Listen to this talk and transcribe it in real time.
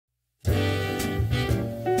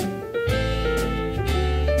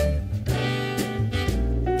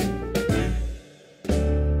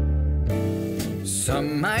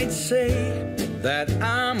Some might say that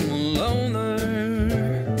I'm a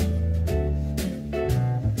loner,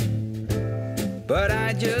 but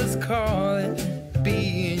I just call it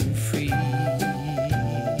being free.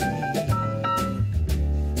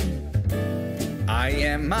 I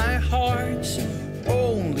am my heart's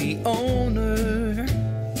only owner.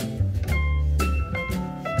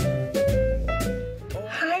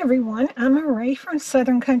 Hi everyone, I'm Marie from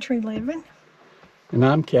Southern Country Living. And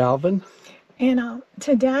I'm Calvin. And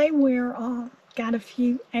today we're got a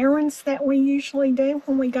few errands that we usually do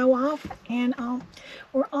when we go off. And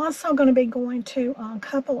we're also going to be going to a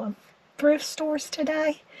couple of thrift stores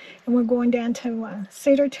today. And we're going down to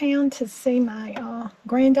Cedartown to see my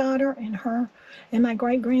granddaughter and her and my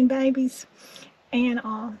great-grandbabies. And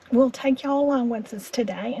we'll take y'all along with us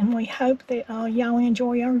today. And we hope that y'all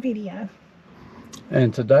enjoy our video.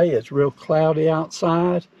 And today it's real cloudy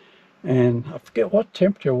outside. And I forget what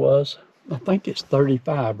temperature was. I think it's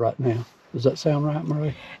 35 right now. Does that sound right,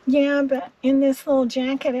 Marie? Yeah, but in this little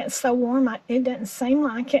jacket, it's so warm, it doesn't seem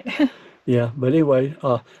like it. Yeah, but anyway,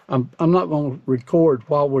 I'm not going to record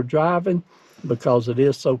while we're driving because it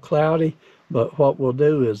is so cloudy. But what we'll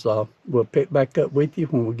do is we'll pick back up with you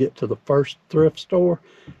when we get to the first thrift store.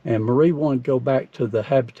 And Marie wanted to go back to the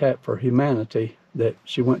Habitat for Humanity that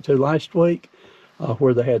she went to last week.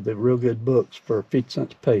 Where they had the real good books for 50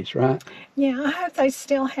 cents a piece, right? Yeah, I hope they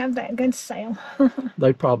still have that good sale.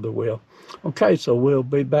 They probably will. Okay, so we'll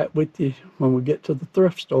be back with you when we get to the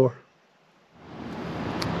thrift store.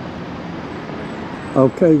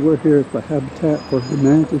 Okay, we're here at the Habitat for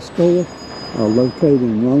Humanity store, located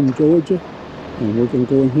in Rome, Georgia. And we're going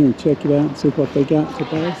to go in here and check it out and see what they got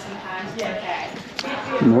today.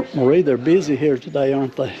 Marie, they're busy here today,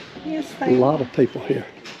 aren't they? Yes, they are. A lot of people here.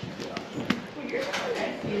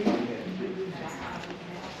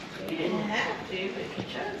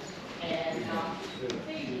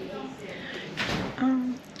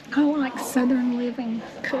 I like Southern Living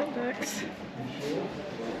cookbooks.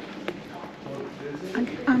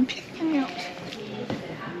 I'm picking out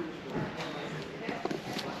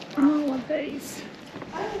all of these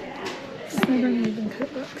Southern Living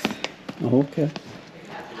cookbooks. Oh, okay.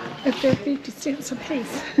 If they're 50 cents a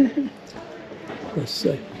piece. Let's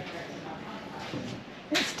see.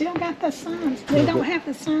 It's still got the signs. They don't have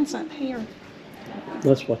the signs up here.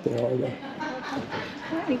 That's what they are, though.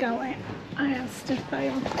 Let me go and ask if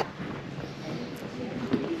they'll.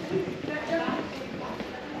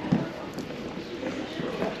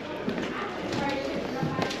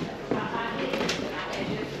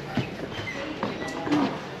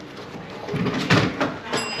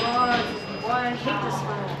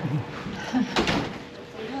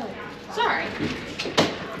 Sorry.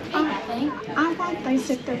 I want these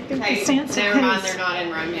if they're 50 cents a piece. Never mind, they're not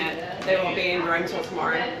in Rome yet. They won't be in Rome till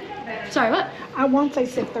tomorrow. Sorry, what? I want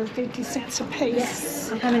these if they're 50 cents a piece. Yes.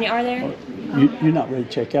 How many are there? You're not ready to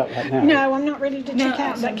check out right now? No, I'm not ready to check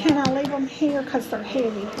out, but can I leave them here because they're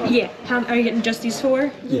heavy? Yeah. How, are you getting just these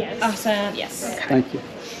four? Yes. Awesome. Yes. Okay. Thank you.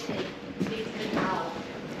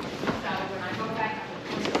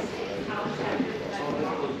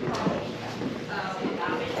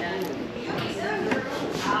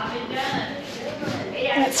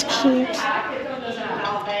 That's cute.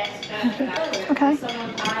 Okay.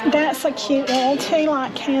 That's a cute little tea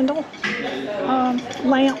light candle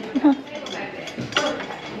lamp.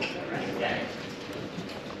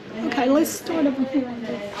 Okay, let's start over here on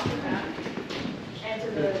this.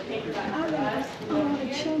 I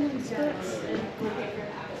want children's books.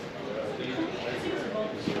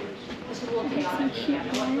 Some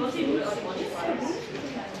cute glasses.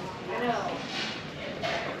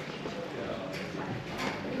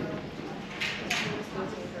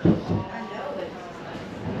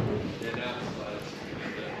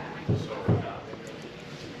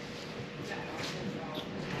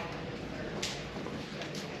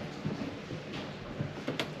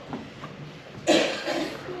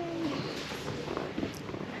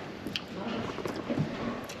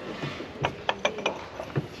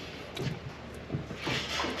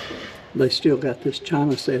 They still got this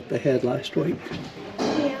china set they had last week.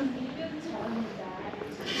 Yeah.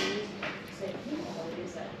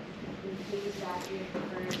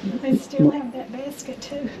 They still have that basket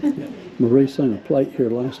too. Yeah. Marie sent a plate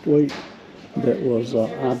here last week that was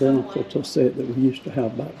identical to a set that we used to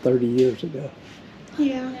have about 30 years ago.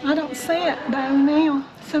 Yeah, I don't see it though now.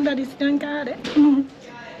 Somebody's done got it.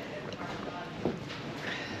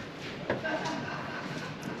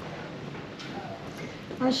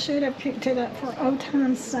 I should have picked it up for old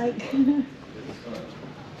time's sake.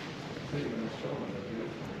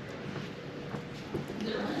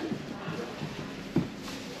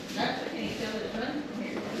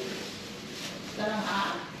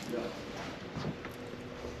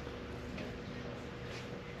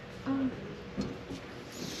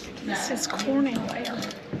 This is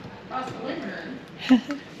Cornellware.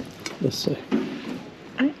 Let's see,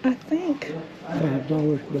 I think.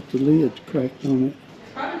 $5, but the lid's cracked on it.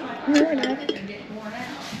 Heard of it.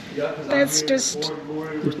 That's just,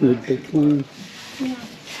 Just need to be clean. yeah.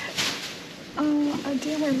 Oh, a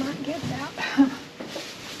dealer might get that.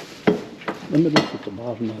 Let me look at the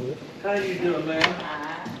bottom of it. How you doing, ma'am?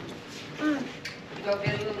 Uh, Go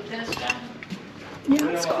get a little test done? yeah,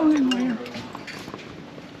 it's Cornellware.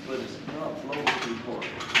 But it's not flowing too far.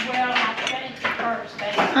 Well, I think the first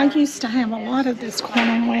day. I used to have a lot of this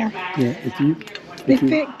Cornellware. Yeah, If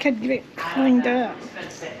it could get cleaned up,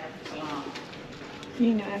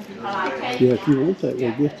 you know. yeah, if you want that,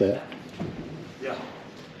 we'll get that. Yeah.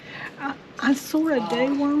 I sort of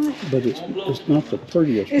do want it. But it's not the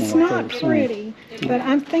prettiest It's one I've not ever seen. pretty, but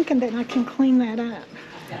I'm thinking that I can clean that up.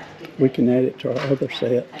 We can add it to our other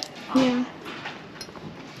set. Yeah.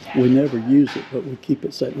 We never use it, but we keep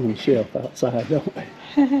it sitting on the shelf outside, don't we?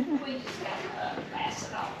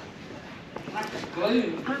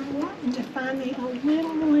 I'm wanting to find me a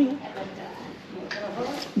little link.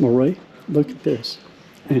 Marie, look at this.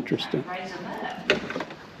 Interesting.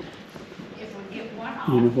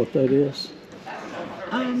 You know what that is?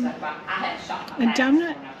 A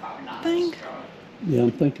donut thing? Yeah,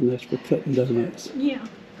 I'm thinking that's for cutting donuts. Yeah.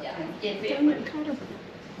 Donut cutter.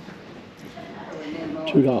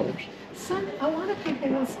 $2. A lot of people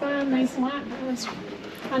was buying these light bulbs.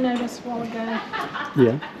 I noticed a while ago.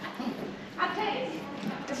 Yeah. I tell you,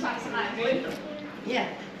 it's like some glue. Yeah,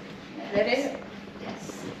 that is.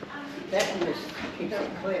 Yes. That one was, keeps it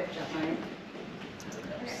clipped, I think.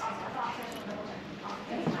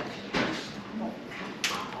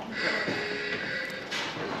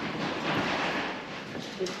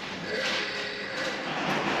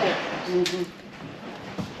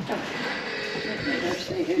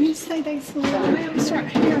 You see these little lamps right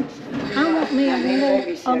here? I want me a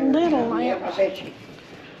little lamp. I bet you.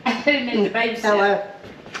 I didn't need the babysitter. Hello.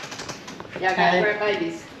 Y'all got to wear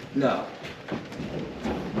babies. No.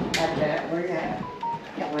 Where you at?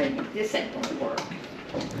 Yeah, wait a minute, this ain't gonna work.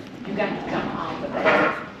 You got to come off of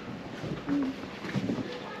that.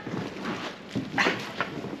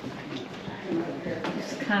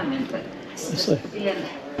 It's coming, but Let's see. in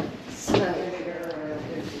slow.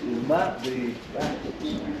 It might be backwards.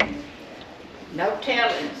 No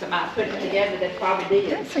telling, somebody put it together that probably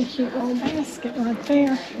did. That's a cute little basket right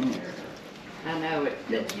there. I know it.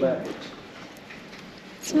 It's backwards.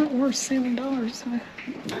 It's not worth $7, so.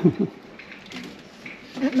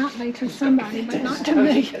 It might be to somebody, but not to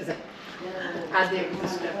me. I deal with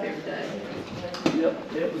this stuff every day.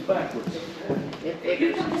 Yep, it was backwards. It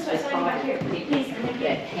figures it's probably people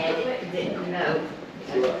that had it didn't know.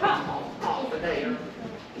 Off of there.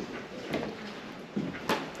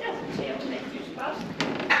 Doesn't tell me you're supposed to.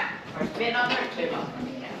 Or it's been on there too long.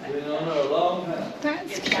 Been on there a long time.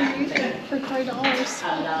 That's cute for $3. A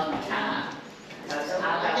long time. 'Cause I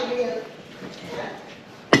know.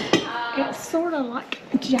 It's sort of like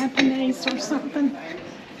Japanese or something.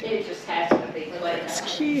 It just has to be clean. It's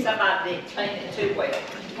cute. Somebody didn't clean it too well.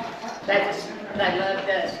 They love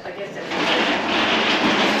dust. I guess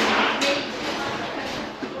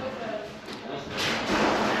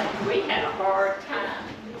we had a hard time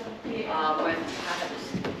when I was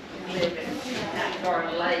living in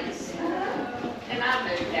Garden Lakes. And I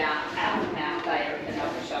moved out there, and I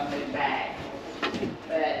wish I moved back.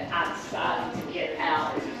 But I decided to get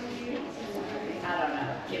out. I don't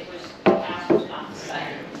know, the house was not the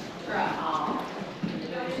same.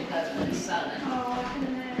 Losing husband and son.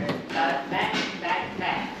 Back.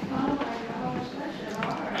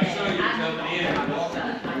 I saw you coming in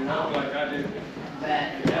and walk like I do. But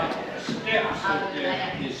Steps up there,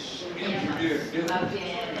 his skills are different. smoking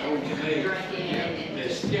and drinking and The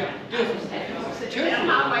just. step different.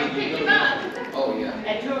 And I'm like, pick him up. Oh, yeah.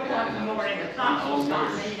 At 2 o'clock in the morning, the constable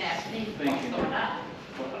stopped me and asked me what's going on.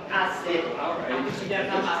 I said, you don't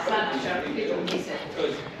know my son, I showed him a picture, and he said,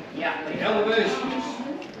 Because yeah. the elevation is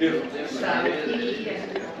different. So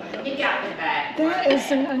he got me back. That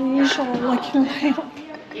is an unusual looking lamp.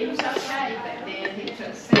 It was okay, but then he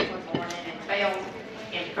took sick one morning and fell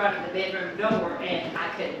in front of the bedroom door, and I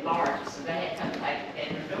couldn't bar it, so they had to come take the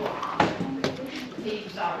bedroom door off. He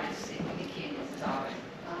was already sick, the kid was already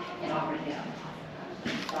out.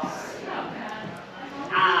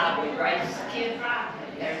 I would raise the kids right,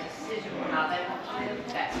 their decision on how they want to live,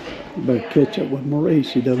 that's it. Better catch up with Marie.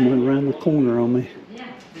 She done went around the corner on me. Yeah,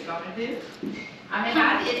 they're gonna do. I mean,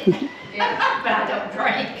 I didn't, but I don't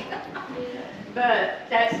drink. But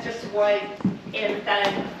that's just the way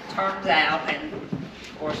everything turns out, and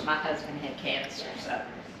of course, my husband had cancer, so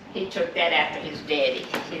he took that after his daddy.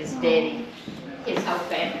 His daddy, his whole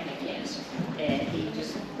family had cancer, and he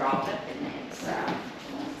just brought up in that. So,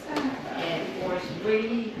 and of course,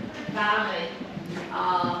 we finally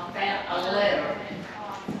found a letter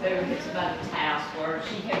through his mother's house where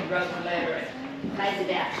she had wrote a letter and laid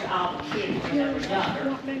it out to all the kids when they were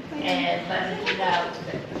younger, and letting them know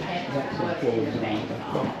that the cancer was in the family,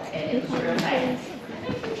 and it was real bad.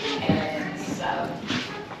 And so.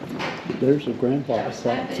 There's a grandfather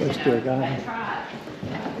clock. They still got it.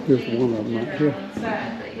 Here's one of them right here.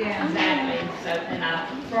 Yeah, exactly. So, and I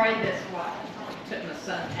pray this why took my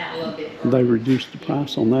son out a little bit. They reduced the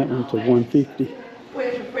price on that one to $150.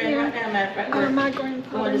 Where's your friend right now? Matter of fact, we're My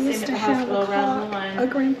grandfather going to see him used at to the have hospital around the a line.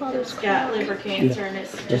 grandfather's He's got clock. liver cancer, Yeah. and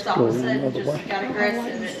it's Let's just all go of a sudden another just way. got aggressive,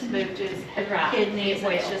 and it's moved to his Right. kidneys,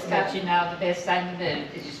 and it's just got But you know, the best thing to do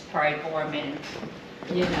is just pray for him and,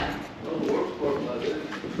 you know. The worst part about it is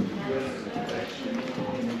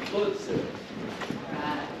blood cells.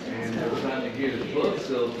 Right. And they're trying to get his blood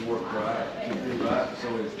cells to work right, to do right, so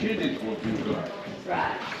his kidneys will do right.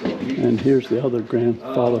 Right. So he, And here's the other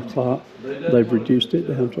grandfather clock. They've reduced it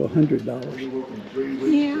down to $100. he working 3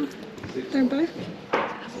 weeks. Yeah, they're both,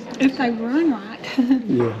 if they run right. Yeah.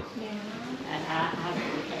 And I don't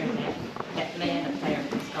care that man up there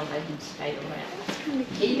is gonna let him stay around.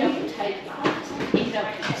 He don't take long. He don't.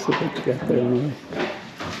 So what you got there, Mary?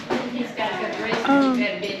 He's got a good reason. He's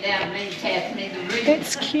been been down me, tapped me the reason.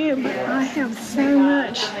 It's cute, but I have so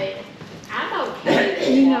much. I mean, I'm okay that,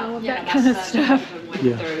 You know, that my kind of son stuff. went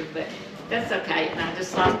Yeah. through, but that's okay. And I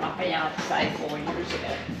just lost my fiance 4 years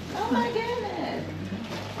ago. Oh my goodness.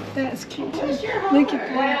 That's cute too. What's your Look at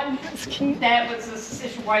homework? that. That's cute. That was a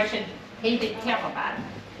situation he didn't tell nobody.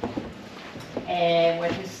 And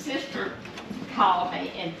when his sister called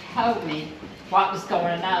me and told me what was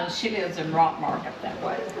going on, she lives in Rockmark up that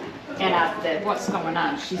way. And I said, what's going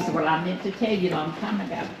on? She said, well, I meant to tell you a long time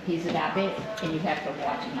ago. He's a diabetic and you have to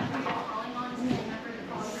watch him.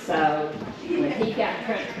 So when he got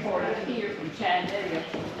transported here from Chattanooga,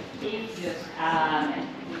 he just,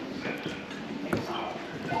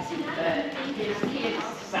 but his kids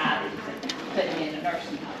decided to put him in a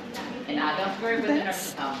nursing home. And I don't agree with the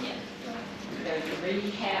nursing home yet. There's a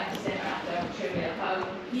rehab center out there, Julia Hope.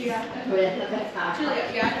 Yeah. With that's not. Julia,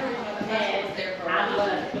 yeah, I know where the hospital was there for a I while.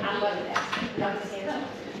 love it, I love it. Love the stuff.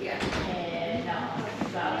 Yeah. And,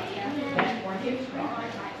 so, that's where he was from.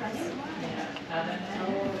 You know, other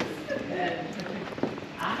than,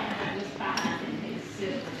 I have just fine his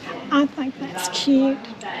sister. I think that's cute.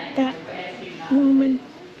 That woman.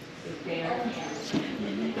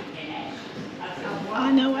 I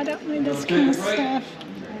know I don't know this kind of stuff.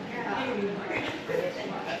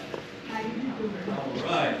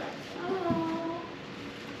 Right.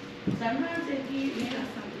 Sometimes if you know,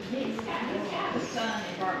 he's got a son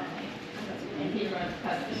in Birmingham, and he runs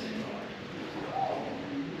public.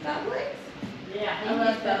 Publix? Yeah, he I love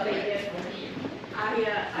used to be Publix. there for years.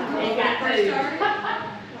 When I first started,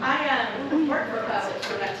 I worked for Publix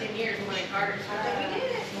for about 10 years when I Carter started. We did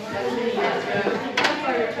it. That was many years ago. I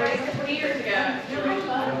started 20 years ago.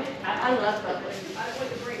 I love Publix.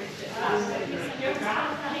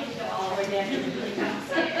 All the way down to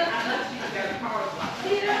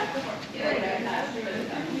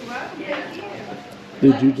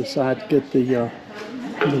Did you decide to get the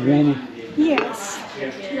woman? Yes.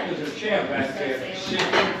 There's a chair back there that's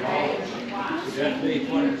 $60. Would that be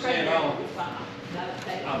 20% off?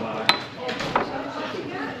 I'll buy it.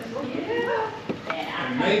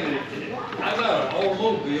 And maybe, I got an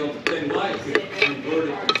automobile that they might could convert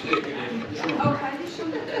it and stick it in the trunk.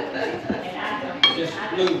 Just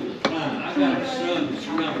blue, fine. I got a son that's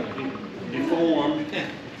kind of deformed.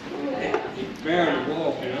 Barely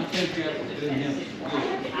walking. I think that would do him some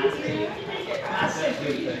good. That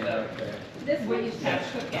big thing right there. This we used to have a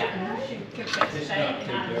cookout, and she cooked that It's steak, not and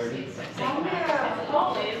too I dirty. just said,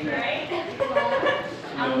 oh, it's great.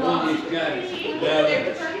 The one he's got is down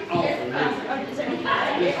off the knee.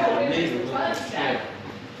 This one needed a little chair.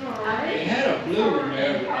 They had a blue one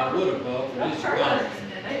there that I would have bought, but it's gone.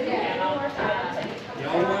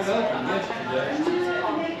 Y'all went up and yesterday.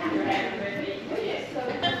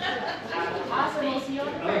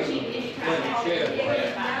 That chair.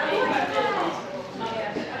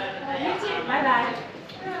 Bye-bye.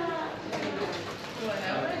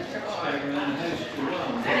 Back around the house too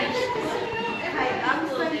long.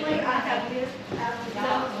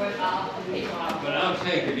 But I'll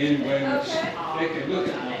take it anyway. They can look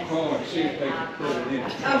at my car and see if they can put it in.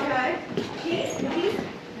 Okay.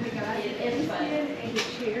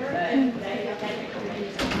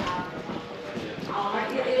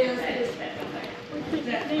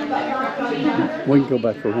 We can go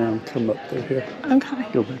back around and come up through here. Okay.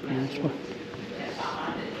 Go back around this way.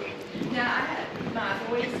 Now, I had my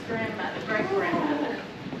boy's grandmother, great-grandmother,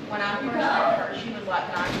 when I first met her, she was like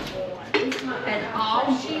 91. And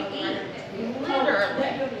all she ate,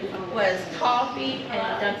 literally, was coffee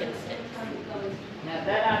and Dunkin' sticks. Now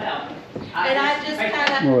that I don't. And I just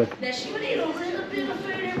kind of, Right. now she would eat a little bit of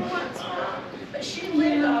food every once in a while, but she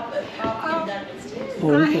lived off of coffee and Dunkin' sticks.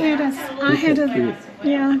 Oh, I okay. had a,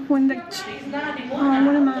 yeah, when the, She's 91.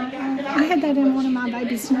 one of my, I had that in one of my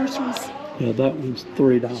baby's nurseries. Yeah, that one's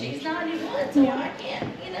 $3. She's 91, so I can't,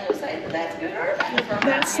 say that that's good or bad for her.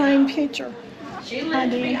 That same picture. She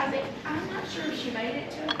lived to be, I think, I'm not sure if she made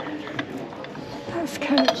it to 100. That's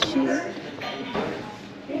kind of cute.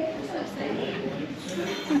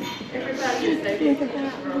 Everybody is so Look different.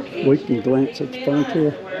 at that. We can glance at the front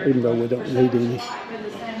here, even though we don't need any.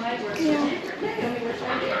 Yeah.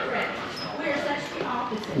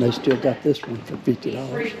 And they still got this one for $50.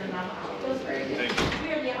 We're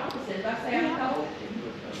the opposite. If I say I'm cold,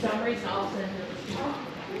 for some reason all of a sudden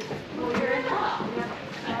well, you're in love. We're just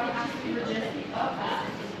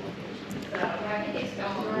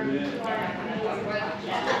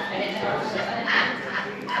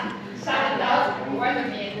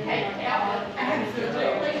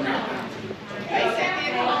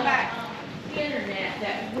the internet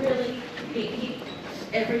that really,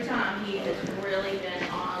 every time he has really been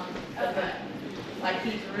on a button. Like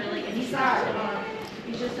he's really, and he's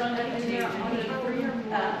just on YouTube,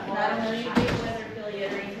 not on any big weather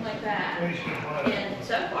affiliate or anything like that. And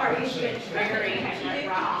so far, he's been very, like,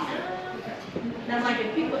 raw. And I'm like,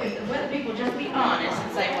 if let people just be honest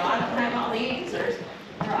and say, well, I don't have all the answers,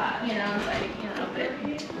 right, and say, but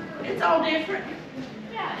it's all different.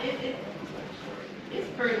 Yeah, it's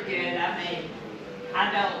pretty good. I mean,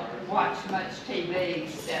 I don't watch much TV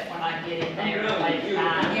except when I get in there late at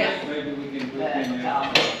night. Yeah. Maybe we can put But, in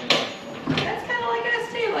there. That's kind of like us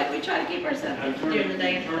too, like we try to keep ourselves busy during the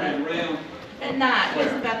day and Turn it stuff. around. At night,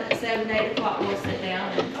 it's about that 7, 8 o'clock, we'll sit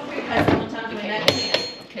down and that's the only time we have can.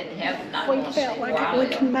 Couldn't help not We going felt to like we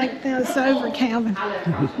can make those over, Calvin. I live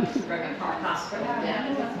across from Brigham Park Hospital down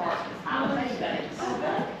in the park, Highway States.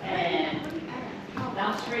 And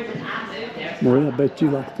down the street when I moved there. Maria, I bet you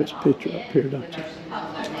like this picture up here, don't you?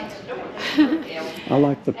 I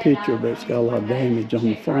like the picture, but it's got a lot of damage on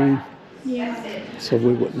the frame, Yeah. so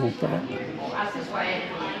we wouldn't want that.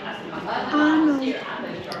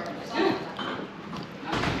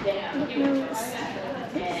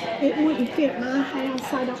 It wouldn't fit my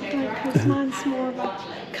house, I don't think, because mine's more of a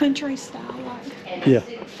country style. Like. Yeah.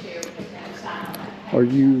 Are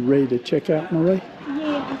you ready to check out, Marie?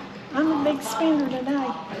 Yeah, I'm a big spender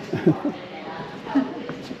today.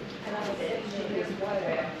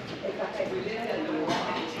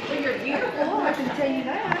 Well, you're beautiful, I can tell you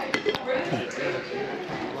that.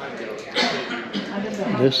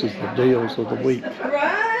 This is the deals of the week.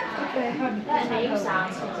 Right?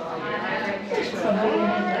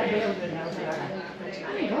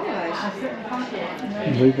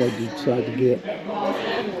 Marie, what did you decide to get?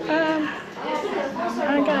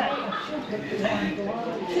 I got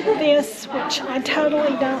this, which I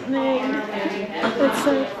totally don't need.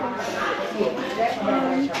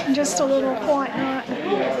 It's just a little white knot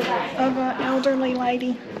of an elderly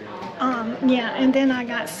lady. Yeah, and then I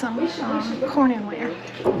got some Corningware.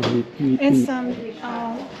 And some,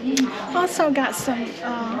 also got some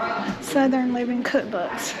Southern Living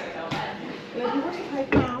cookbooks.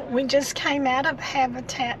 We just came out of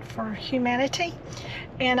Habitat for Humanity,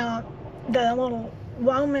 and the little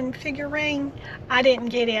woman figurine, I didn't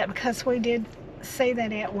get it because we did see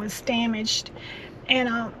that it was damaged. And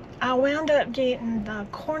I wound up getting the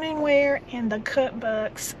Corningware and the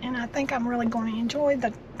cookbooks, and I think I'm really going to enjoy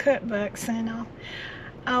the cookbooks. And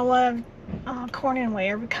I love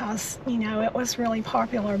Corningware because, it was really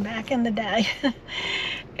popular back in the day.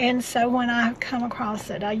 And so when I come across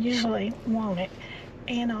it, I usually want it.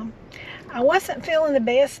 And I wasn't feeling the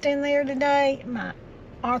best in there today. My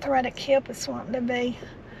arthritic hip is wanting to be,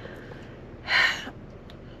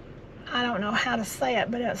 I don't know how to say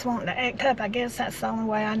it, but it's wanting to act up. I guess that's the only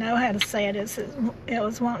way I know how to say it, is it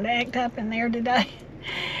was wanting to act up in there today.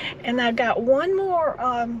 And I've got one more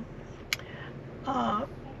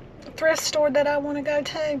thrift store that I want to go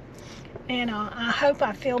to, and I hope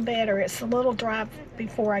I feel better. It's a little drive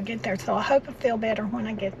before I get there, so I hope I feel better when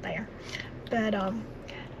I get there. But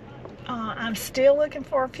I'm still looking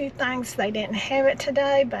for a few things. They didn't have it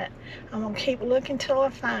today, but I'm going to keep looking till I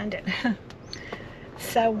find it.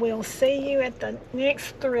 So we'll see you at the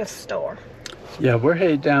next thrift store. Yeah, we're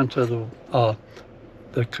headed down to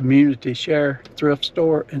the community share thrift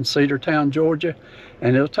store in Cedartown, Georgia,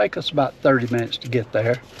 and it'll take us about 30 minutes to get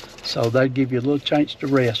there. So they give you a little chance to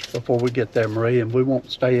rest before we get there, Marie, and we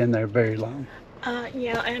won't stay in there very long.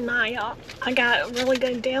 Yeah, and I got a really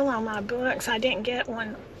good deal on my books. I didn't get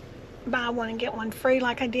one, buy one and get one free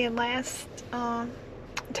like I did last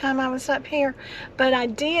time I was up here, but I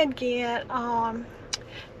did get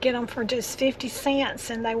them for just 50 cents,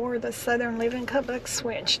 and they were the Southern Living Cookbooks,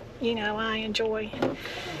 which, you know, I enjoy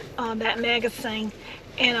that magazine.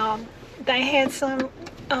 And they had some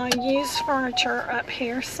used furniture up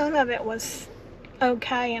here. Some of it was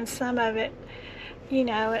okay, and some of it, you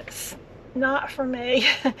know, it's not for me.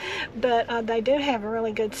 But they do have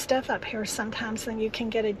really good stuff up here sometimes, and you can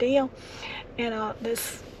get a deal. And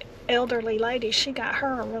this elderly lady, she got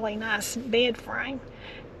her a really nice bed frame,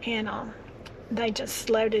 and they just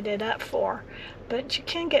loaded it up for her. But you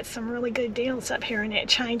can get some really good deals up here, and it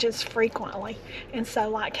changes frequently. And so,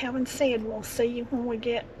 like Calvin said, we'll see you when we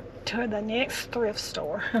get to the next thrift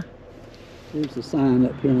store. Here's the sign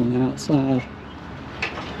up here on the outside.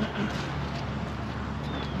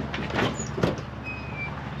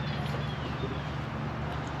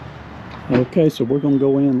 Okay, so we're going to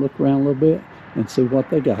go in and look around a little bit and see what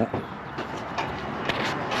they got.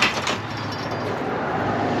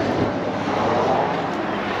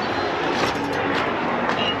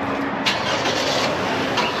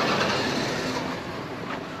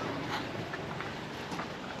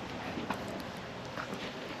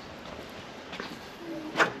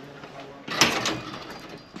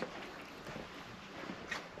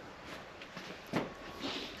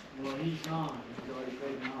 Well, he's gone. He's already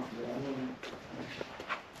taken off.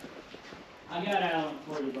 I got Alan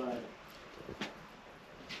for you, bud.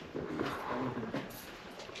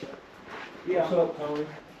 Yeah. What's up, Tony?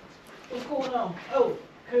 What's going on? Oh,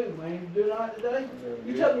 cool, man. You doing all right today?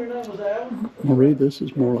 You told me your name was Alan? Marie, this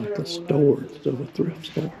is more like a store instead of a thrift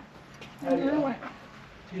store. Really?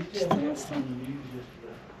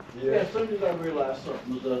 Yeah, as soon as I realized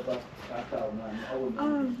something was up, I called him. I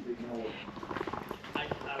wouldn't ignore it.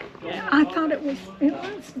 I thought it was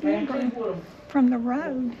bigger from the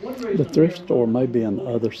road. The thrift store may be on the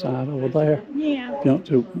other side over there. Yeah. You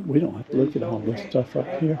know, we don't have to look at all this stuff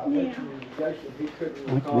right here. Yeah. I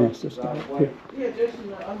can ask this guy up here. Yeah,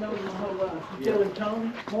 Jason, I know him a whole lot. You tell him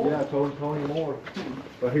Tony more? Yeah, I told Tony more,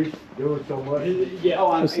 but he's doing so much. Yeah,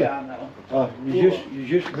 I know. You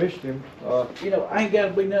just missed him. You know, I ain't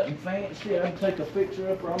gotta be nothing fancy. I can take a picture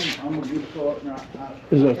up, or I'm a good partner.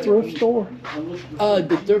 Is it a thrift store?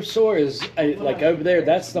 The thrift store is like over there.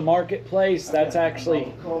 That's the marketplace. That's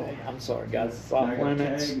actually, I'm sorry guys, it's off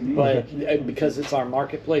limits, but because it's our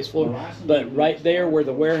marketplace floor. But right there where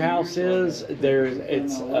the warehouse is,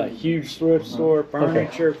 it's a huge thrift store,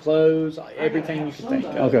 furniture, clothes, everything you can think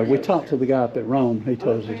of. Okay, we talked to the guy up at Rome. He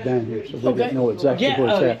told us he's down here, so we didn't know exactly where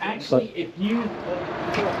it's at. Actually, but if you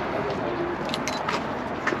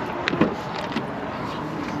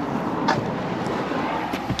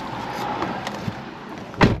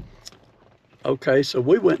okay, so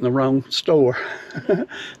we went in the wrong store.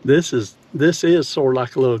 This is sort of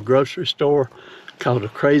like a little grocery store called a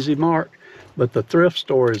Crazy Mart, but the thrift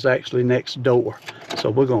store is actually next door. So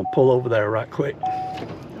we're gonna pull over there right quick.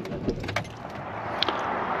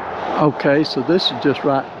 Okay, so this is just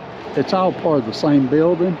right, it's all part of the same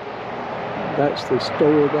building. That's the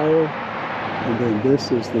store there, and then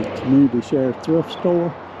this is the community share thrift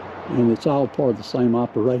store, and it's all part of the same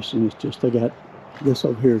operation. It's just they got this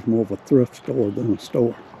over here is more of a thrift store than a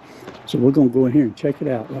store. So we're gonna go in here and check it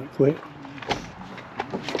out right quick.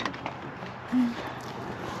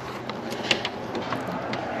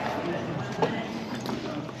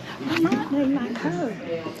 I might need my coat.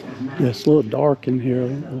 Yeah, it's a little dark in here. I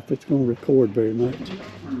don't know if it's gonna record very much.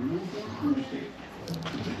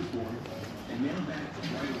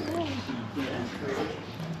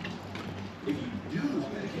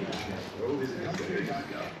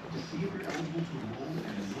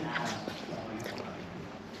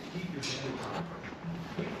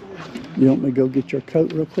 You want me to go get your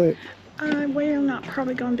coat real quick? We're not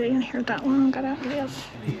probably going to be in here that long, I don't guess.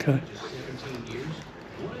 Okay.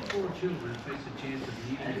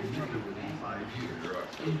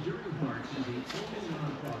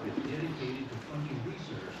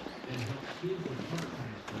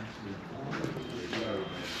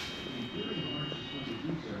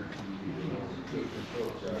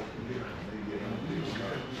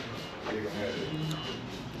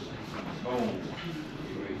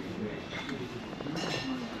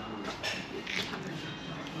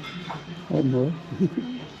 Oh, boy.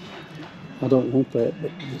 I don't want that,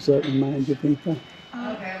 but does that remind you of anything?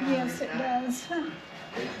 Yes, it does.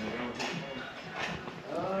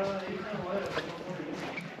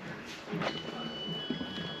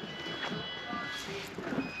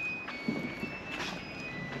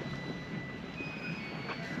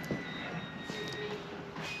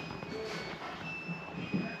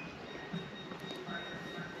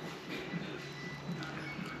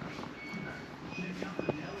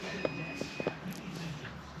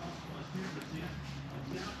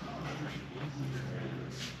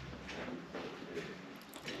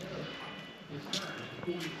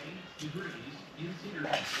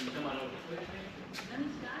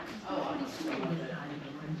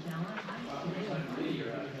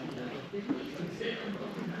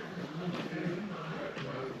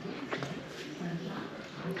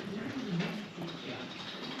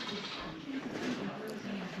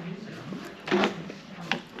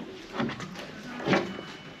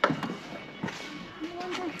 I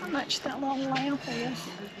wonder how much that little lamp is.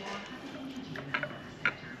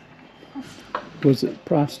 Was it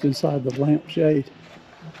priced inside the lampshade?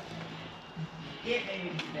 Get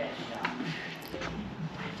me that shot.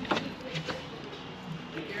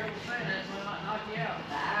 Be careful, son, that's when I knock you out.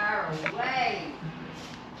 Fire away.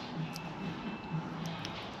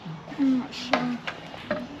 I'm not sure.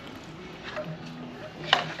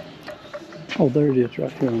 Oh, there it is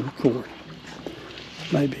right here on the cord.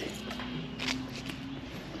 Maybe.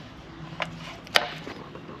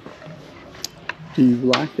 Do you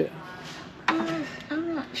like it?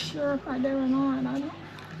 I'm not sure if I do or not. I don't.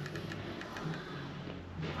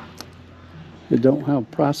 It don't have a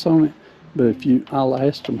price on it, but if you, I'll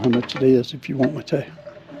ask them how much it is if you want me to.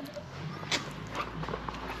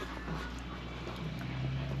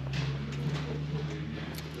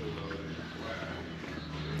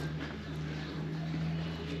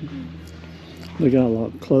 They got a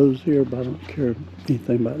lot of clothes here, but I don't care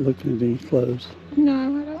anything about looking at any clothes.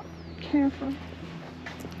 No, I don't care for.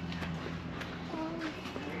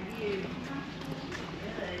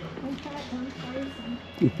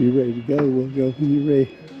 If you're ready to go, we'll go when you're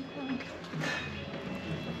ready.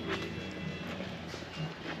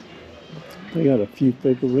 They got a few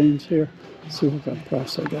figurines here. Let's see what kind of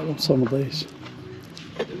price they got on some of these.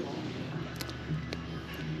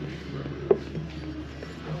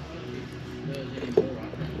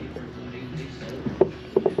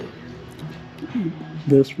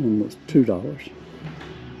 This one was $2.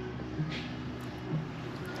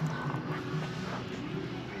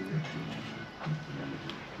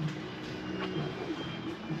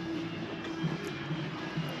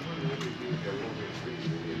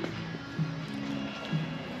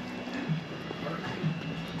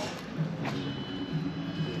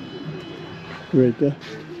 Ready to go?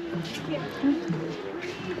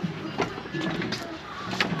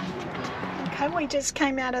 Okay, we just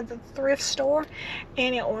came out of the thrift store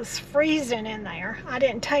and it was freezing in there. I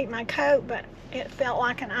didn't take my coat, but it felt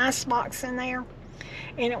like an icebox in there.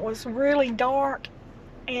 And it was really dark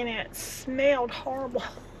and it smelled horrible.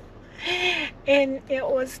 And it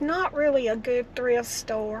was not really a good thrift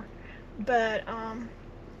store, but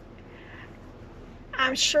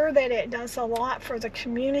I'm sure that it does a lot for the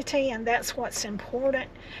community, and that's what's important.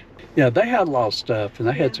 Yeah, they had a lot of stuff, and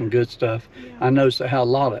they had some good stuff. Yeah. I noticed they had a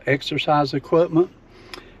lot of exercise equipment,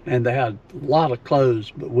 and they had a lot of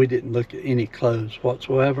clothes, but we didn't look at any clothes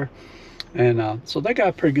whatsoever. And so they got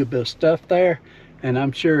a pretty good bit of stuff there, and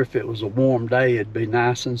I'm sure if it was a warm day, it'd be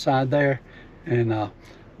nice inside there. And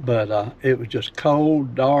but it was just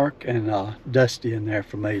cold, dark, and dusty in there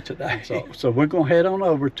for me today. So we're going to head on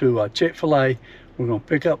over to Chick-fil-A. We're going to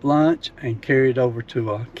pick up lunch and carry it over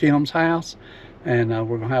to Kim's house. And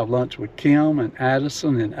we're going to have lunch with Kim and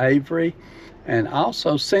Addison and Avery. And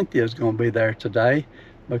also Cynthia's going to be there today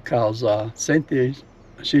because Cynthia,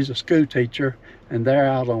 she's a school teacher, and they're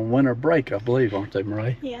out on winter break, I believe, aren't they,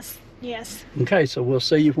 Marie? Yes, yes. Okay, so we'll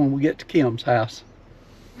see you when we get to Kim's house.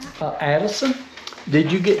 Addison,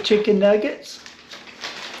 did you get chicken nuggets?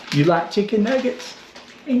 You like chicken nuggets?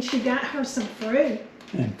 And she got her some fruit.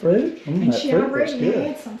 And fruit? And that she fruit already looks good.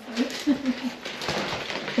 had some fruit.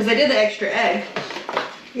 Because they did the extra egg.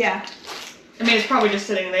 Yeah. I mean, it's probably just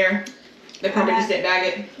sitting there. They probably just didn't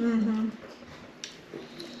bag it. Mm-hmm.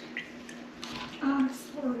 I'm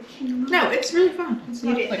sorry, Kim. No, it's really fun. It's You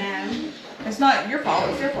not didn't like, know. it's not your fault.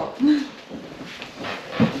 It's their fault. You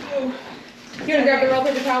want to grab the roll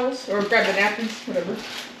paper towels or grab the napkins, whatever.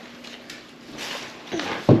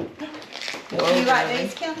 You like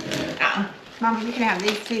these, Kim? Mama, you can have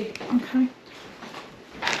these too. Okay.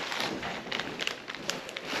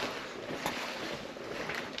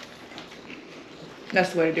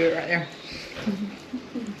 That's the way to do it right there.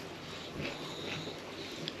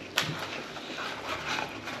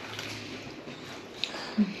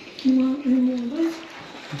 You want any more of this?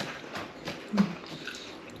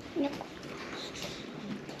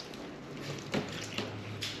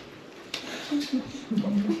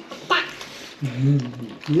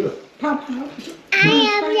 Yeah. Papa. I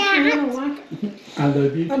love like I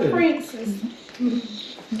love you a too. princess.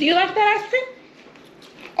 Do you like that ice cream?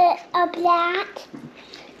 a black.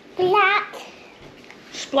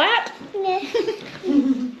 Splat? Yes.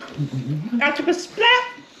 I took a splat.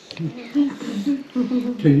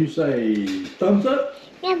 Can you say thumbs up?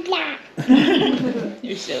 Black.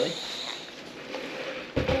 You're silly.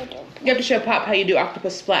 You have to show Pop how you do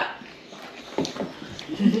octopus splat.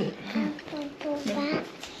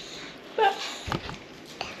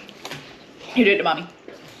 You do it to mommy.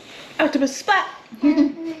 Octopus splat.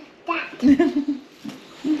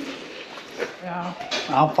 Yeah.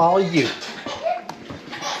 I'll follow you.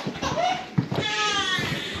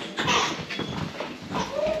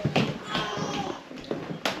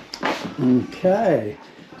 Okay.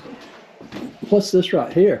 What's this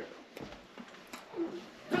right here?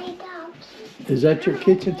 Is that your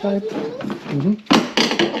kitchen table? Mm-hmm.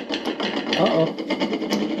 Uh-oh.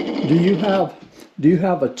 Do you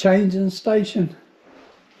have a changing station?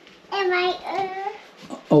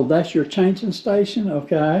 Oh, that's your changing station?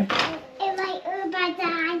 Okay.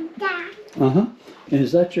 Uh-huh. And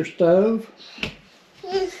is that your stove?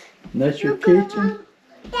 Yes. That's your kitchen?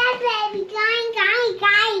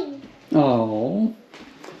 Oh,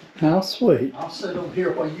 how sweet. I'll sit over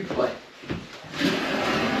here while you play.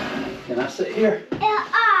 Can I sit here?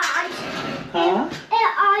 Huh?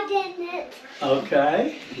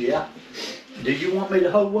 Okay, yeah. Do you want me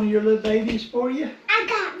to hold one of your little babies for you? I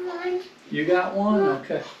got one. You got one?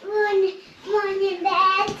 Okay. One in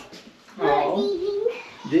bed. Oh,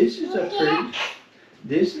 this is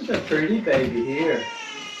a pretty baby here.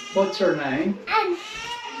 What's her name?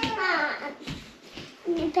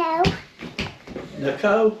 Annabelle.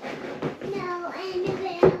 Nicole? No,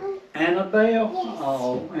 Annabelle. Annabelle? Yes.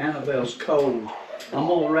 Oh, Annabelle's cold. I'm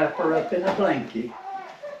gonna wrap her up in a blanket.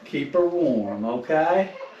 Keep her warm,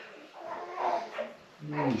 okay?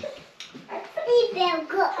 Annabelle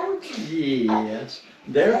cold. Yes.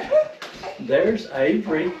 There's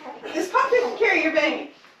Avery. Does Pop take care of your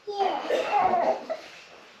baby? Yes.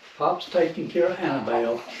 Pop's taking care of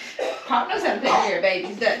Annabelle. Pop knows how to take care of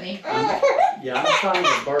babies, doesn't he? Yeah, I'm trying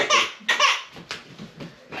to burp her.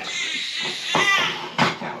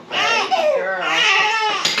 Girl.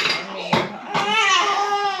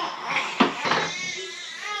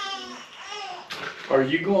 Are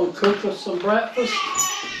you going to cook us some breakfast?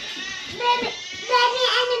 Baby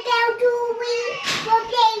Annabelle, do we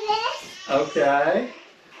play this? Okay.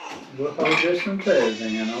 We'll hold this one too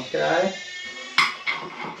then, okay?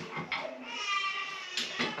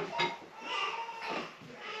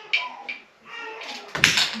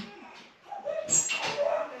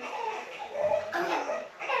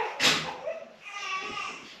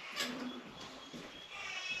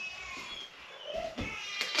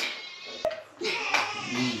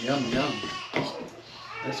 Yum, yum.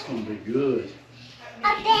 That's going to be good. A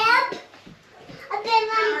bib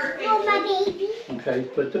for my baby. Okay,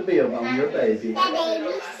 put the bib on your baby. The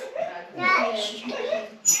babies.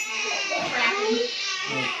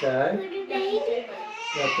 Okay. For the baby.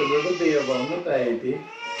 Got the little bib on the baby.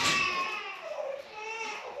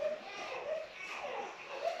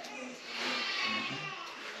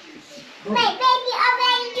 Wait, baby, I'm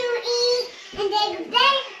ready to eat. And then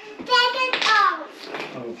take it off.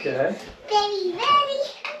 Okay. Baby, ready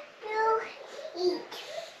to eat.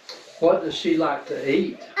 What does she like to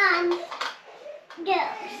eat? Those.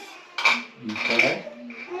 Okay.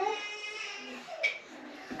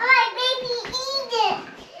 Alright, baby, eat it.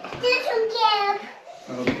 This one give.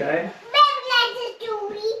 Okay. Baby likes a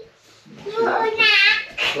story. You or not.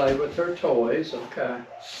 Play with her toys, okay.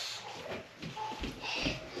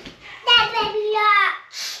 That baby,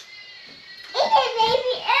 eat it,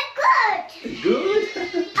 baby, it's good. Good?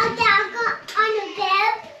 I got on the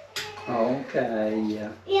bed. Okay,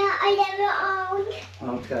 yeah. Yeah, I never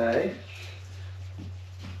owned. Okay.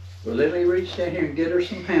 Well, let me reach down here and get her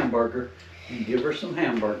some hamburger and give her some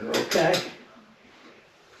hamburger, okay?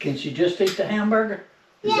 Can she just eat the hamburger?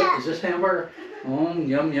 Yeah. Is this hamburger? Oh,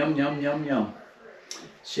 yum, yum, yum, yum, yum.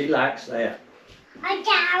 She likes that. I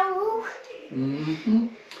got. Mm-hmm.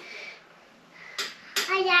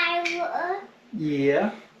 I got.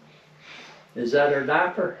 Yeah. Is that her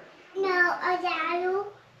diaper? No, I got.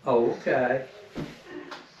 Oh, okay.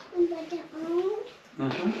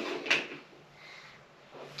 Uh-huh.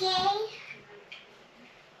 Okay.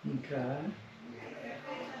 Okay.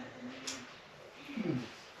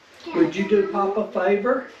 Would you do Pop a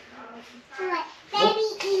favor? What? Baby,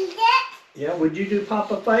 eat it. Yeah, would you do Pop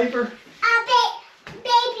a favor? Baby,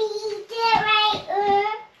 eat it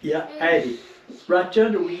right. Yeah, Addie. Right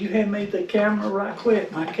yonder, will you hand me the camera right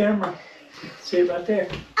quick? My camera. See it right there?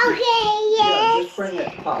 Okay, Yeah, yes. just bring it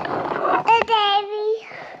to Pop. Baby.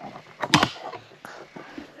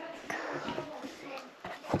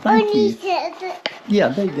 Thank you. Yeah,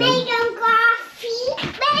 there you Make go. some coffee.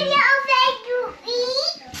 Baby, I'm ready to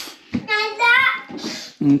eat. Like that.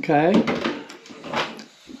 Okay.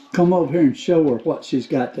 Come over here and show her what she's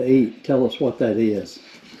got to eat. Tell us what that is.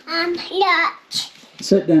 Lunch.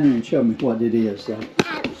 Sit down here and show me what it is, though.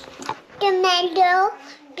 Tomato,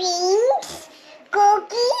 beans,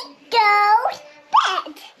 cookie, toast,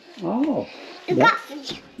 bread. Oh, The that,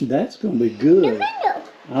 coffee. that's gonna be The good. window.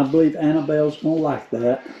 I believe Annabelle's gonna like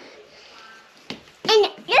that. And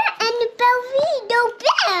the burrito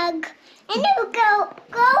bag. And it will go.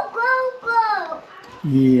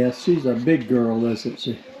 Yeah, she's a big girl, isn't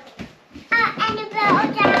she? And the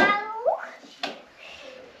bell down.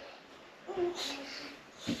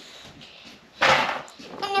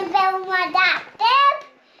 And the bell was that bib.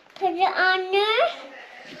 Put it on there.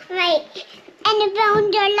 Right. And the bell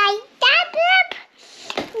under like that bib.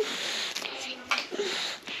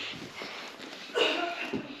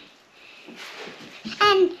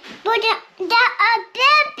 And put it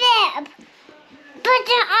bib. Put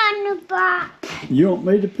it on the box. You want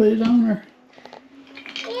me to put it on her?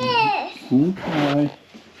 Yes. Okay.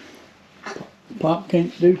 Pop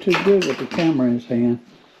can't do too good with the camera in his hand.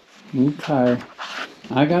 Okay.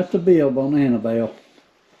 I got the bib on Annabelle.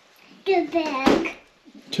 The bag.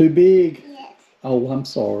 Too big? Yes. Oh, I'm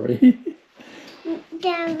sorry.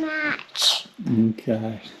 The match.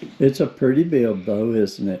 Okay. It's a pretty bib though,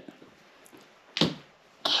 isn't it?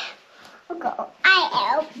 Go. I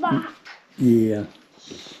help Pop. Yeah.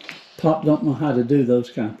 Pop don't know how to do those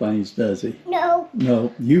kind of things, does he? No.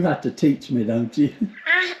 No. You have to teach me, don't you?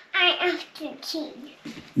 I have to teach.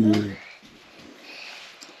 Yeah.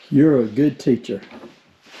 You're a good teacher.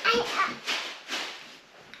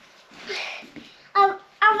 A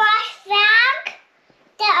wash rag.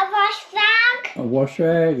 A wash rag. A wash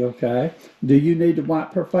rag, okay. Do you need to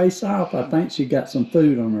wipe her face off? I think she got some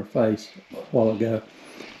food on her face a while ago.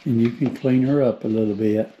 And you can clean her up a little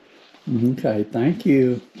bit. Okay, thank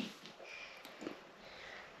you.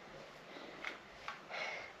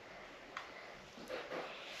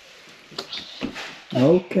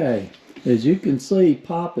 Okay, as you can see,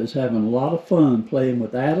 Pop is having a lot of fun playing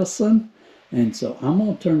with Addison. And so I'm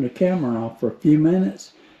going to turn the camera off for a few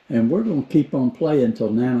minutes. And we're going to keep on playing until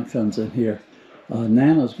Nana comes in here.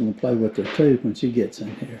 Nana's going to play with her too when she gets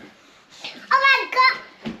in here.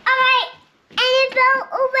 Alright, Annabelle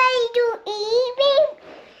already to eat, babe.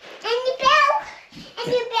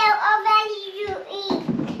 Annabelle already to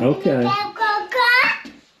eat. Okay. Annabelle, go.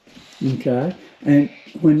 Okay. And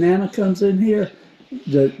when Nana comes in here,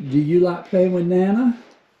 do you like playing with Nana?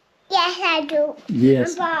 Yes, I do.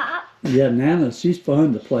 Yes. Bob. Yeah, Nana, she's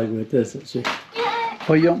fun to play with, isn't she?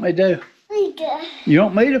 What do you want me to do? We do. You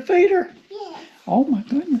want me to feed her? Yes. Oh my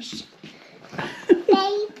goodness.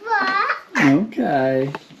 Paper.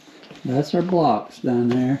 Okay. That's her blocks down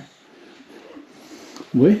there.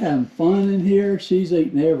 We having fun in here. She's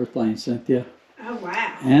eating everything, Cynthia. Oh,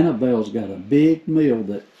 wow. Annabelle's got a big meal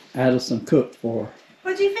that Addison cooked for her.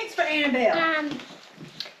 What'd you fix for Annabelle?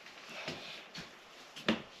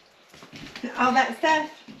 All that stuff?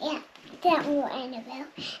 Yeah, that was Annabelle.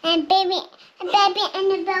 And baby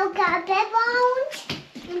Annabelle got bed bones.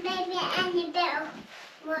 And baby Annabelle,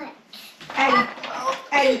 what?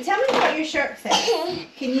 Addie, tell me what your shirt says.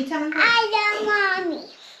 Can you tell me what? I love mommy.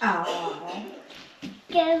 Oh.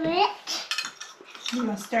 Do it. You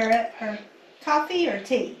want to stir up her coffee or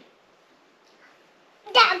tea?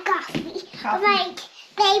 That coffee. Coffee. Like,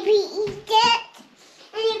 baby eat it.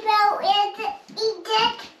 Annabelle eat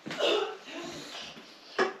it.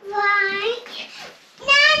 Right.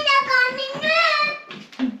 Nana coming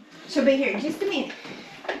up. She'll be here in just a minute.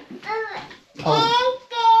 Oh. Hey,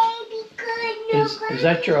 baby, good. Is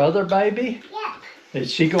that your other baby? Yeah.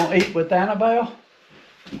 Is she gonna eat with Annabelle?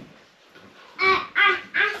 I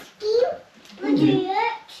ask you, would you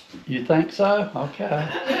look? You think so? Okay.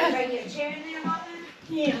 Can you get a chair in there, Mama?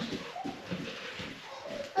 Yeah.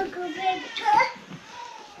 Okay, baby.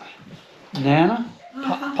 Nana,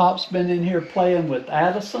 Pop's been in here playing with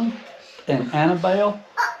Addison and Annabelle.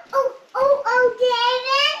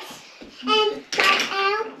 David. And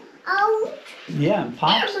oh. Yeah, and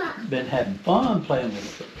Pop's been having fun playing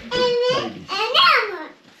with the babies. And Emma.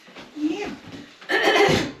 Yeah.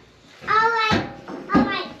 All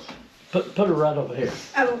right. Put her right over here.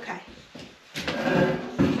 Oh, okay.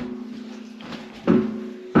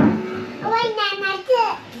 All right, Nana,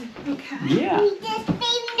 good. Okay. Yeah. We just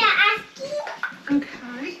baby not asking.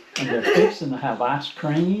 Okay. And they're fixing to have ice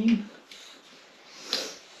cream.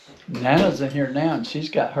 Nana's in here now and she's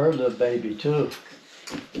got her little baby too.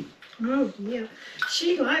 Oh, yeah.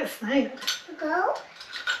 She likes that. Go.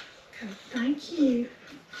 Okay, thank you.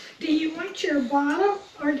 Do you want your bottle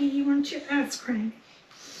or do you want your ice cream?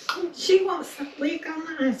 She wants to lick on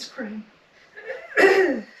the ice cream.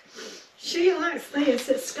 She likes this.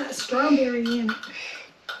 It's got strawberry in it.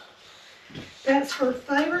 That's her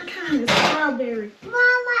favorite kind of strawberry.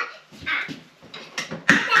 Mama.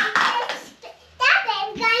 That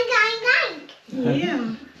baby going.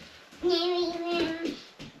 Yeah. Maybe.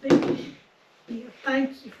 Be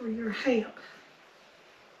your help.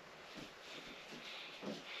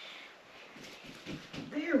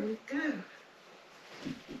 There we go.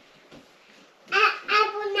 A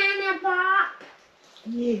banana pop.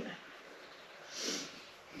 Yeah.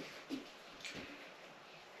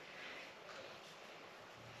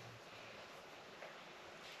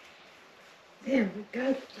 There we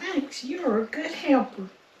go. Thanks. You're a good helper.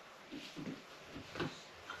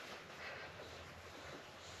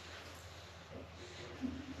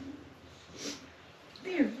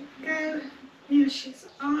 There we go. Now she's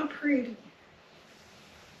all pretty.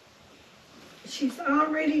 She's all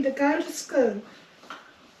ready to go to school.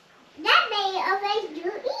 That baby always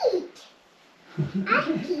do eat. I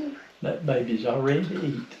do. That baby's already to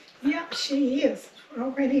eat. Yep, she is.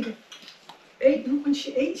 All ready to eat. And when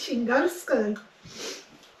she eats, she can go to school.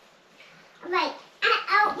 Wait. Nana,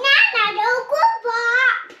 don't go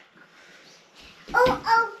pop.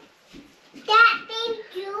 Oh, that baby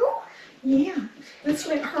do? Yeah. Let's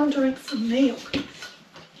let her drink some milk.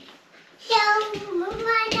 So, we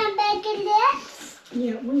want to make a lips?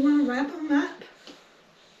 Yeah, we want to wrap them up.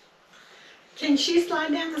 Can she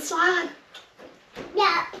slide down the slide?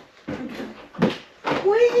 Yeah.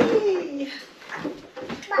 Whee!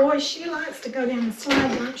 Boy, she likes to go down the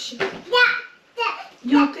slide, don't she? Yeah.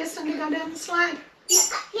 You want this one to go down the slide?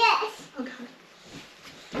 Yes. Okay.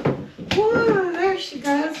 Whoa, there she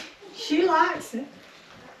goes. She likes it.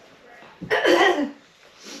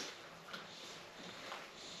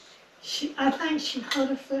 I think she hurt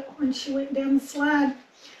her foot when she went down the slide.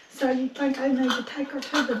 So you think I need to take her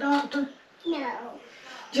to the doctor? No.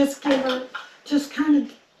 Just kind of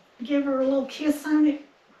give her a little kiss on it.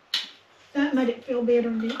 That made it feel better,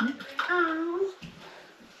 didn't it? Oh.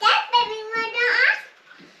 That baby wanna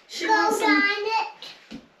She go wants some. down it.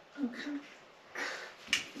 Okay.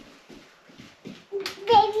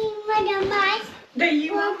 Baby wanna my. Do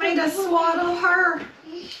you want me to swaddle her?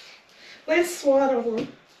 Let's swaddle her.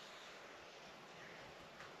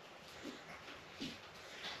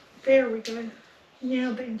 There we go.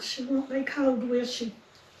 Now then, she won't be cold, will she?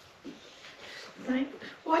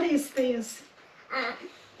 What is this?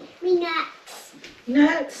 Me nuts.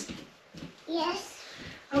 Nuts? Yes.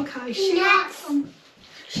 Okay, she likes them.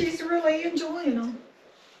 She's really enjoying them.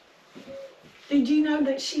 Did you know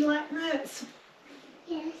that she likes nuts?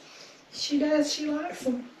 Yes. She does, she likes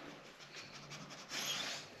them.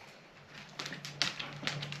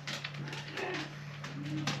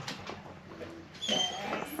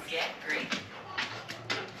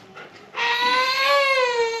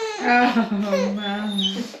 Oh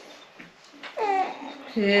my.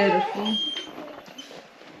 Pitiful.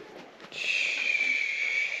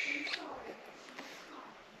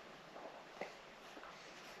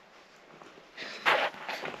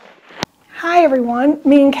 Hi everyone,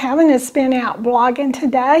 me and Kevin has been out blogging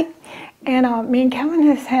today, and me and Kevin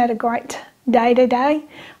has had a great day today.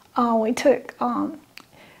 We took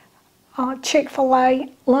Chick-fil-A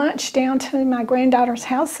lunch down to my granddaughter's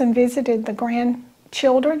house and visited the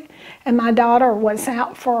grandchildren, and my daughter was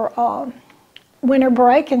out for winter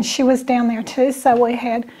break and she was down there too, so we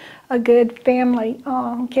had a good family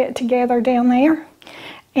get together down there.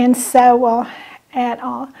 And so at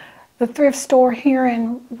the thrift store here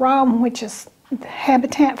in Rome, which is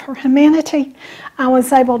Habitat for Humanity, I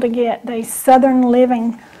was able to get the Southern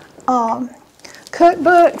Living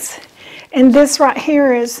cookbooks, and this right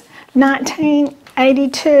here is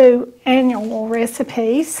 1982 annual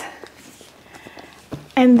recipes,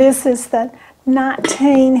 and this is the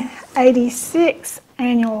 1986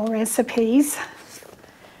 annual recipes,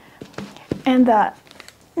 and the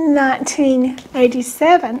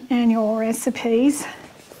 1987 annual recipes,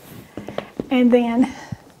 and then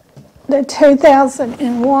the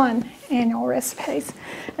 2001 annual recipes.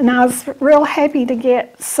 And I was real happy to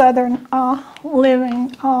get Southern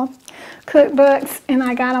Living cookbooks, and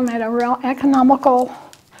I got them at a real economical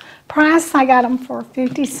price. I got them for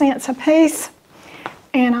 50 cents a piece,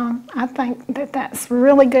 and I think that that's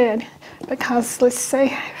really good because, let's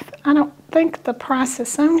see, I don't think the price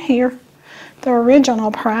is on here, the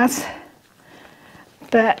original price,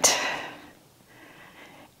 but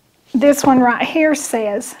this one right here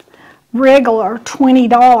says regular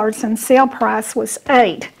 $20 and sale price was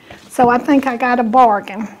 $8. So I think I got a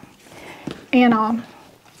bargain. And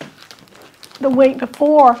the week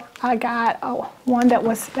before I got one that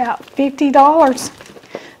was about $50.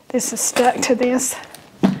 This is stuck to this.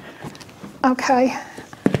 Okay,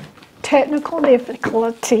 technical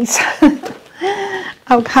difficulties.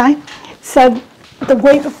 Okay, so the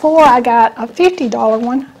week before I got a $50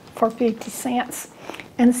 one for 50 cents.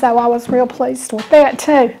 And so I was real pleased with that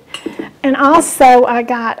too. And also I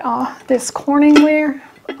got this Corningware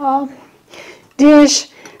dish,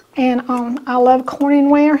 and I love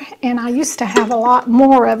Corningware, and I used to have a lot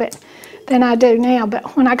more of it than I do now,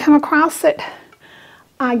 but when I come across it,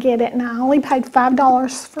 I get it, and I only paid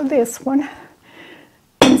 $5 for this one,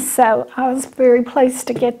 and so I was very pleased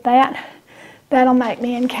to get that. That'll make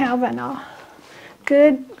me and Calvin a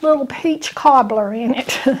good little peach cobbler in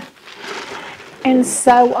it. And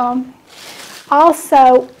so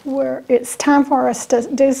also it's time for us to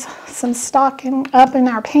do some stocking up in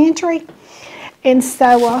our pantry, and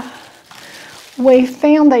so we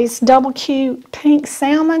found these double Q pink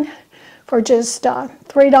salmon for just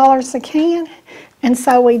 $3 a can, and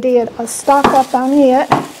so we did a stock up on it.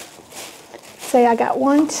 See, I got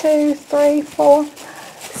 1, 2, 3, 4,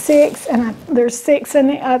 6, and there's 6 in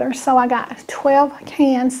the other, so I got 12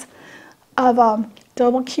 cans of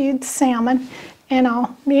double Q'd salmon. And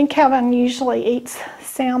me and Kevin usually eats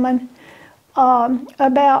salmon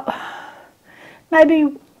about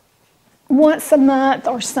maybe once a month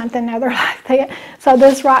or something other like that. So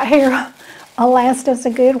this right here will last us a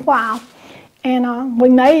good while. And we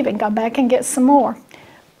may even go back and get some more.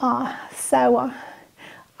 So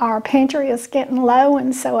our pantry is getting low,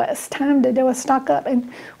 and so it's time to do a stock up.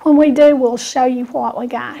 And when we do, we'll show you what we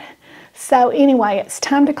got. So anyway, it's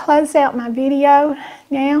time to close out my video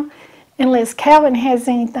now, unless Calvin has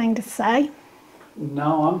anything to say.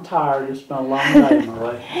 No, I'm tired. It's been a long day,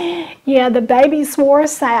 Marie. Yeah, the babies wore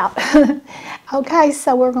us out. Okay,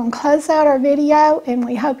 so we're going to close out our video, and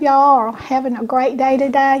we hope y'all are having a great day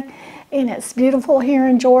today. And it's beautiful here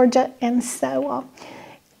in Georgia, and so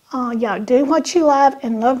y'all do what you love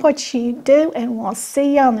and love what you do, and we'll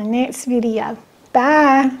see you on the next video.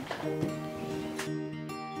 Bye.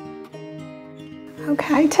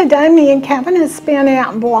 Okay, today me and Kevin has been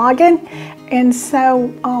out blogging, and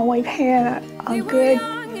so we've had a good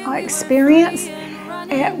experience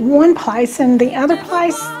at one place, and the other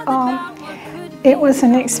place, it was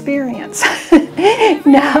an experience.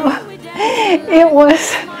 No, it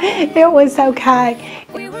was okay.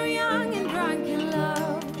 We were young and drunk in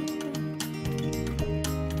love.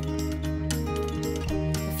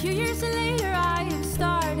 A few years later, I have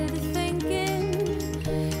started thinking,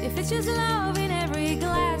 if it's just love in every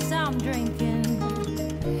glass I'm drinking.